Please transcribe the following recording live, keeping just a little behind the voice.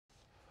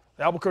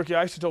The Albuquerque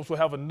Isotopes will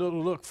have a new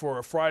look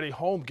for Friday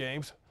home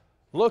games.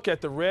 Look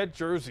at the red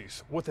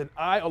jerseys with an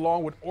eye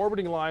along with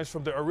orbiting lines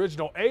from the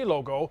original A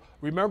logo.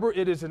 Remember,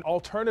 it is an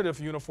alternative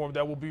uniform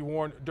that will be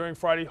worn during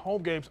Friday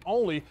home games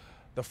only.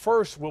 The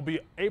first will be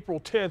April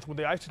 10th when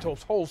the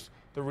Isotopes host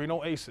the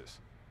Reno Aces.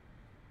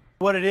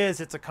 What it is,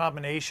 it's a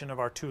combination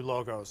of our two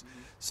logos.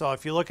 So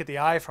if you look at the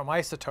I from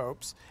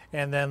Isotopes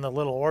and then the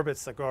little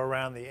orbits that go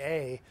around the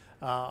A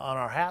on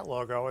our hat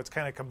logo, it's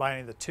kind of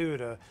combining the two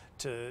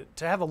to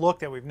have a look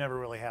that we've never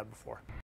really had before.